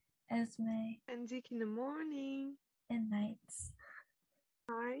Esme, And Zeke in the morning. and nights.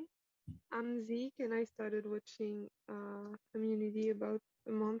 Hi, I'm Zeke, and I started watching Community about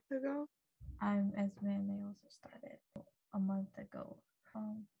a month ago. I'm Esme, and I also started a month ago.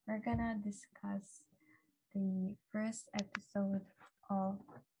 We're gonna discuss the first episode of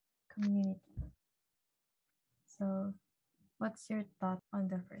Community. So, what's your thought on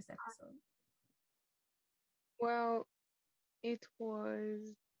the first episode? Well, it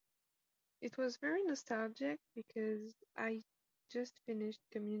was very nostalgic because I just finished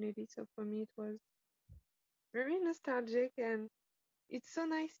Community, so for me it was very nostalgic, and it's so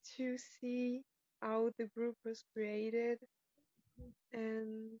nice to see how the group was created,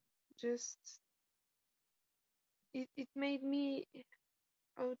 and just it made me,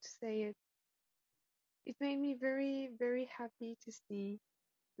 how to say it, it made me very, very happy to see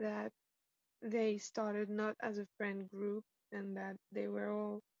that they started not as a friend group and that they were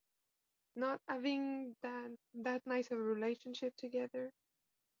all not having that nice of a relationship together.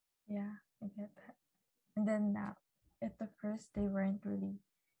 Yeah, I get that. And then at the first, they weren't really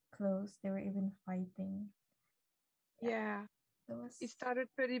close. They were even fighting. Yeah, That it was started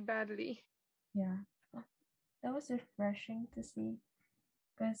pretty badly. yeah, that was refreshing to see.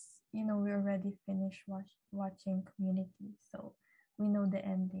 Because we already finished watching Community, so we know the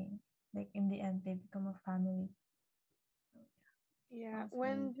ending. Like in the end, they become a family. So yeah, that Yeah, was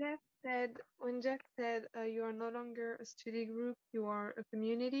very when Jeff said you are no longer a study group, you are a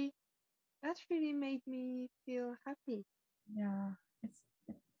community, that really made me feel happy. yeah.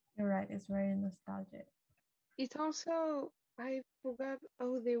 You're right. It's very nostalgic. It also, I forgot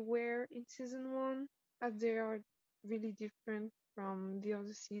how they were in season one, as they are really different from the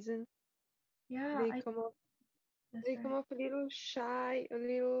other season. Yeah, They I come up that's they come right. up a little shy, a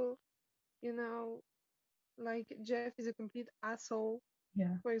little, you know, like Jeff is a complete asshole,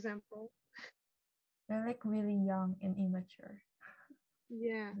 Yeah, for example. they're like really young and immature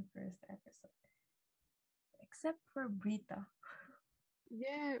Yeah, in the first episode, except for Brita.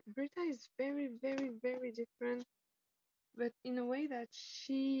 yeah, Britta is very, very, very different, but in a way that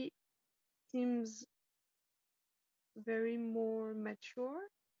she seems very more mature.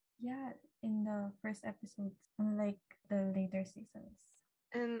 Yeah, in the first episode, unlike the later seasons.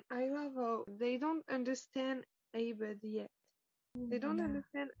 And I love how they don't understand Abed yet. They Oh don't yeah,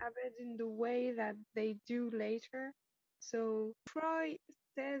 understand Abed in the way that they do later. So Troy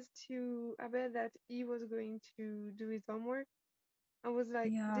says to Abed that he was going to do his homework. I was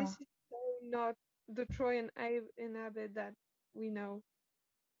like, yeah. this is so not the Troy and Abed that we know.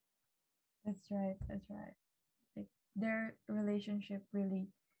 That's right. That's right. Like their relationship really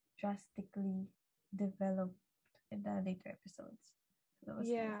drastically developed in the later episodes. So that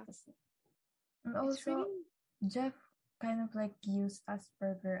was nice Yeah, to see. And it's also, really, Jeff kind of like used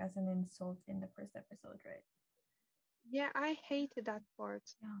Asperger as an insult in the first episode, right? yeah, I hated that part.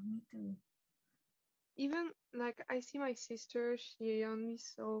 Yeah, me too. Even like I see my sister, she only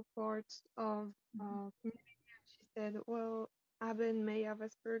saw parts of Mhm. Community, and she said, well, Abed may have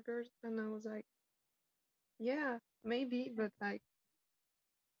Asperger's, and I was like, yeah, maybe, Yeah, but like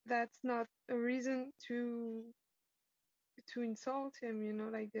that's not a reason to insult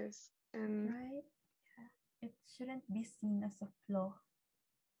him, like this. And right? Yeah. It shouldn't be seen as a flaw.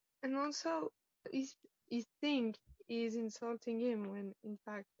 also he he think is insulting him when in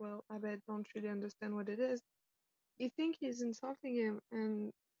fact, well, Abed don't really understand what it is. He think he's insulting him,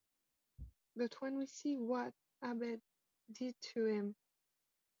 and but when we see what Abed did to him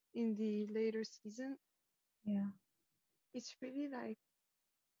in the later season, Yeah, it's really like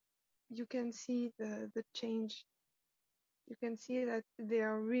you can see the change. You can see that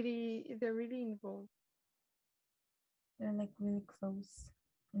they're really involved. they're like really close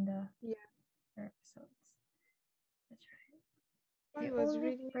in the Yeah, episodes. That's right. it The was only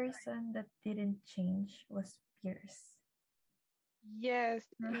really, person that didn't change was Pierce, yes,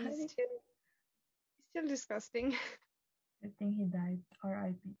 right? he's still disgusting. I think he died.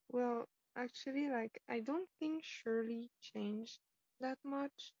 R.I.P. Well, actually, like I don't think Shirley changed that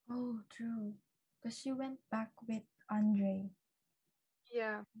much. Oh, true. Because she went back with Andre.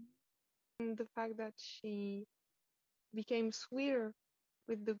 Yeah, and the fact that she became sweeter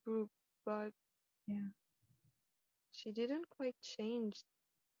with the group, but Yeah, she didn't quite change.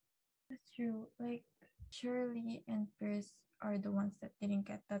 that's true. Like, Shirley and Pierce are the ones that didn't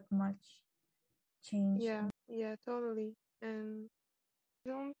get that much change. Yeah, yeah, totally. And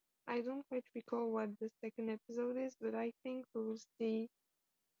don't I don't quite recall what the second episode is, but I think we will see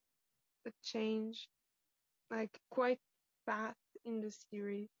a change like quite fast in the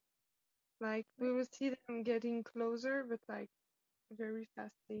series. Like we will see them getting closer, but like very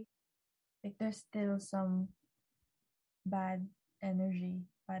fastly. Like there's still some bad energy,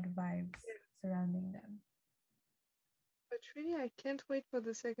 bad vibes surrounding them. But really, I can't wait for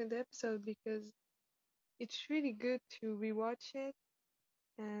the second episode because it's really good to rewatch it.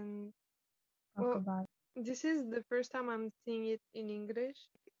 And Talk well, about this is the first time I'm seeing it in English.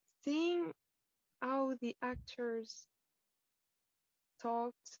 Seeing how the actors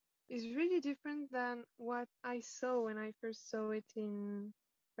talked is really different than what I saw when I first saw it in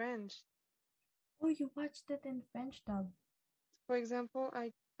French. oh, you watched it in French dub. For example,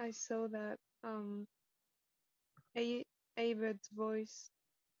 I saw that A Abed's voice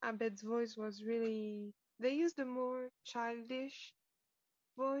was really, they used a more childish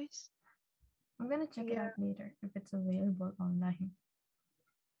voice. I'm gonna check it Yeah, out later if it's available online.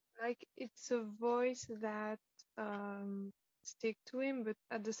 like it's a voice that stick to him, but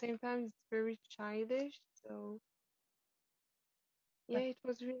at the same time it's very childish. So yeah, But it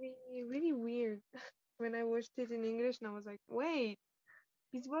was really really weird when I watched it in English, and I was like, wait,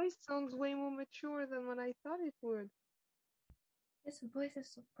 his voice sounds way more mature than what I thought it would. his voice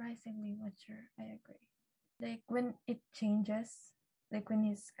is surprisingly mature. I agree. Like when it changes, like when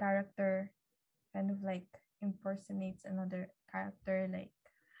his character kind of like impersonates another character, like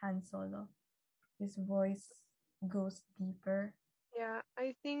Han Solo, his voice goes deeper. Yeah,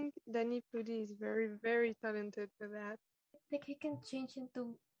 I think Danny Pudi is very very talented for that. Like he can change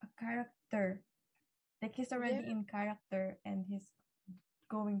into a character. Like he's Yeah, already in character and he's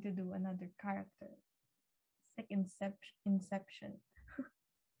going to do another character. It's like Inception.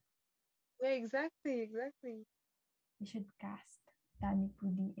 yeah, exactly, exactly. You should cast Danny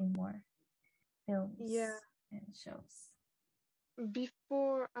Pudi in more Yeah. films and shows.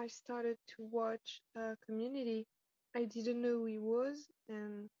 Before I started to watch Community, I didn't know who he was,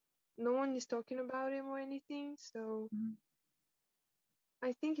 and no one is talking about him or anything. So Mhm.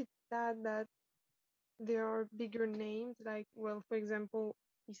 I think it's sad that there are bigger names. Like, well, for example,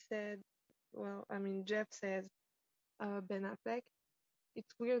 he said, well, I mean, Jeff says Ben Affleck.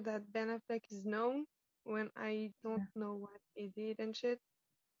 It's weird that Ben Affleck is known when I don't Yeah, know what he did and shit.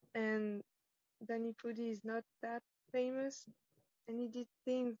 And Danny Pudi is not that famous, and he did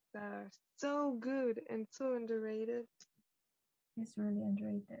things that are so good and so underrated. he's really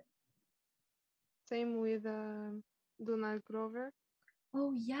underrated. Same with Donald Glover.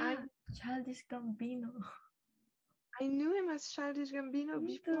 Oh I yeah, Childish Gambino. I knew him as Childish Gambino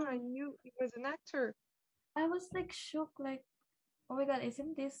Me before I too. knew he was an actor. I was like shocked, like, oh my god,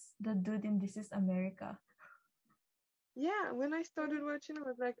 isn't this the dude in This Is America? Yeah, when I started Really? watching, I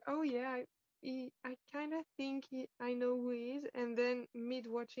was like, oh yeah, I kind of think I know who he is. And then mid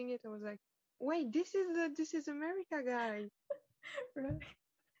watching it, I was like, wait, this is the This Is America guy. Right.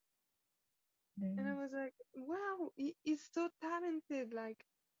 And I Then- was like, wow, he's so talented. Like,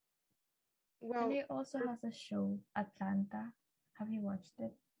 And well, he also has a show, Atlanta. Have you watched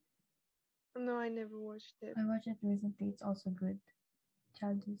it? no, I never watched it. I watched it recently. It's also good.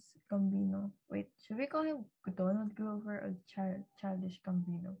 Childish Gambino. Wait, should we call him Donald Glover or Childish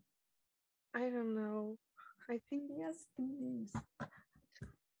Gambino? I don't know. I think, He has two names.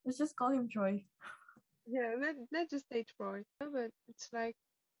 Let's just call him Troy. yeah, let's just say Troy. No, but it's like,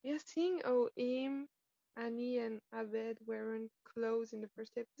 yeah, seeing how him, Annie, and Abed weren't close in the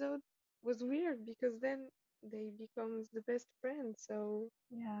first episode was weird because then they becomes the best friends. So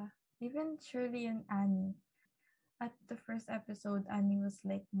Yeah. Even Shirley and Annie. At the first episode, Annie was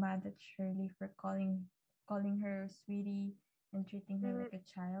like mad at Shirley for calling her sweetie and treating her mm, like a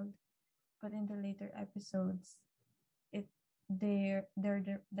child. But in the later episodes, it their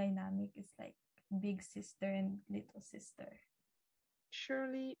dynamic is like big sister and little sister.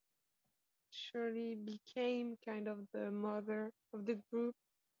 Shirley Shirley became kind of the mother of the group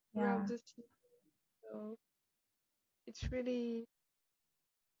throughout Yeah, the season. So it's really,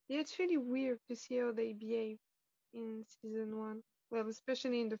 yeah, it's really weird to see how they behave in season one. Well,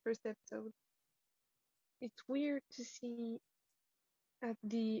 especially in the first episode. It's weird to see at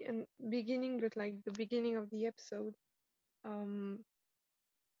the beginning, but like the beginning of the episode, um,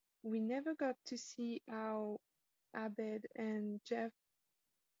 we never got to see how Abed and Jeff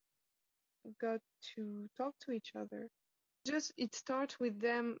got to talk to each other. Just it starts with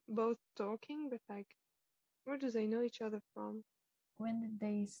them both talking, but like, where do they know each other from? when did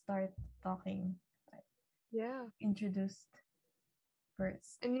they start talking? Like Yeah, introduced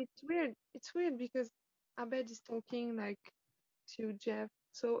first. and it's weird. It's weird because Abed is talking like to Jeff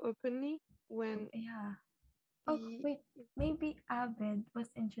so openly when Yeah. Oh he, wait, maybe Abed was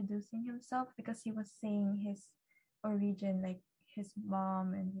introducing himself because he was saying his origin, like his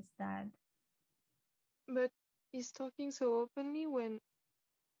mom and his dad. but he's talking so openly when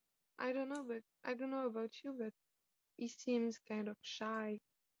I don't know about you, but he seems kind of shy.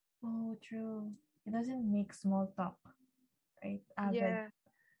 Oh, true. He doesn't make small talk, right? Avid. Yeah.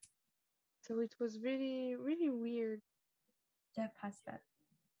 So it was really, really weird. Jeff has that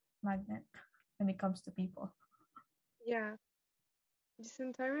magnet when it comes to people. Yeah. This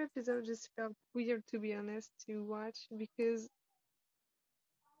entire episode just felt weird, to be honest, to watch because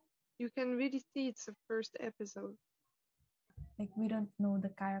you can really see it's the first episode. Like we don't know the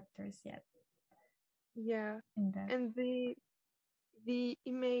characters yet Yeah. in that. And the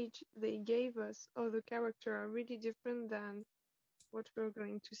image they gave us of the character are really different than what we're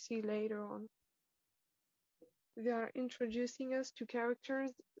going to see later on. They are introducing us to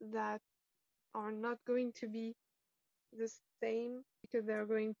characters that are not going to be the same because they're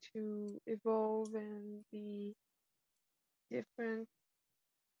going to evolve and be different.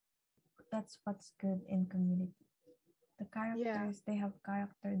 That's what's good in Community. The Yeah, characters, they have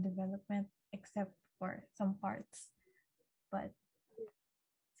character development except for some parts, but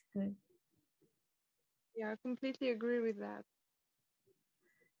it's good. yeah, I completely agree with that.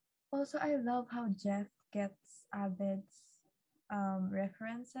 Also, I love how Jeff gets Abed's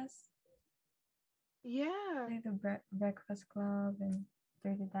references, Yeah, like the Breakfast Club and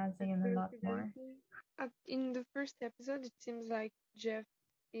Dirty and Dancing and a lot Dirty more. Dancing. In the first episode, it seems like Jeff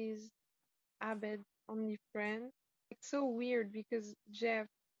is Abed's only friend. It's so weird because Jeff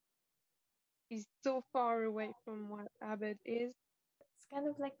is so far away from what Abed is. It's kind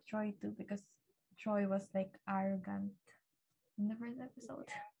of like Troy too, because Troy was like arrogant in the first episode.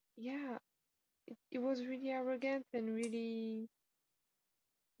 Yeah, it was really arrogant and really,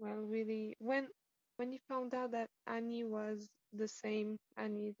 well, really, when he found out that Annie was the same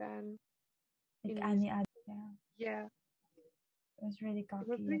Annie than Like in his, Annie yeah, yeah, was really it was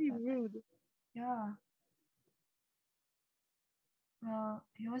cocky at really that time. rude. Yeah. Well,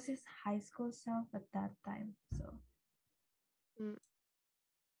 he was his high school self at that time. So, Mm.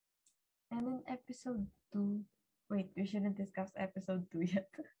 and in episode two, wait, we shouldn't discuss episode two yet.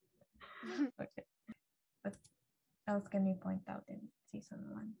 Okay. What else can we point out in season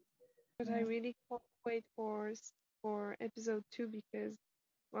one? But I really can't wait for episode 2 because,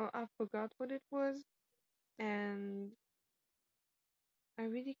 well, I forgot what it was, and I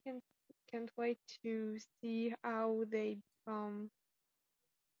really can't wait to see how they become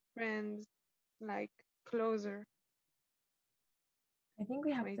friends, like closer. I think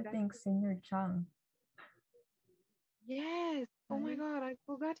we have Wait, to that thank Senior Chung, yes! Oh my right? God, I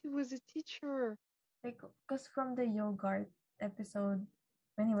forgot he was a teacher. Like, because from the yogurt episode,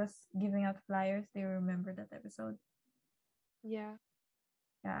 when he was giving out flyers, they remember that episode. Yeah.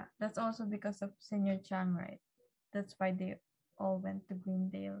 Yeah, that's also because of Senior Chang, right? That's why they all went to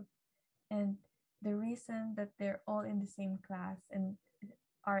Greendale. And the reason that they're all in the same class and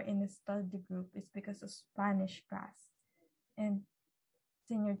are in a study group is because of Spanish class. And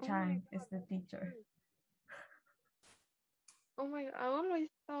Senior Oh my Chang is God, the that's teacher. true. Oh my God, I always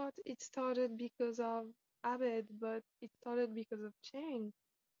thought it started because of Abed, but it started because of Chang.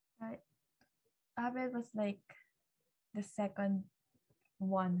 Right? Abel was like the second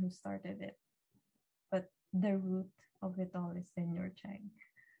one who started it, but the root of it all is Senior Chang.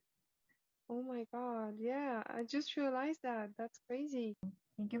 Oh my God, yeah, I just realized that. That's crazy.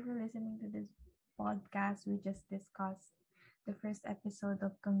 Thank you for listening to this podcast. We just discussed the first episode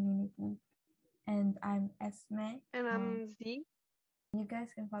of Community, and I'm Esme. And I'm Z, You guys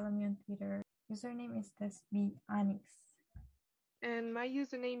can follow me on Twitter. Username is Anix. and my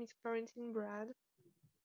username is Quarantine Brad.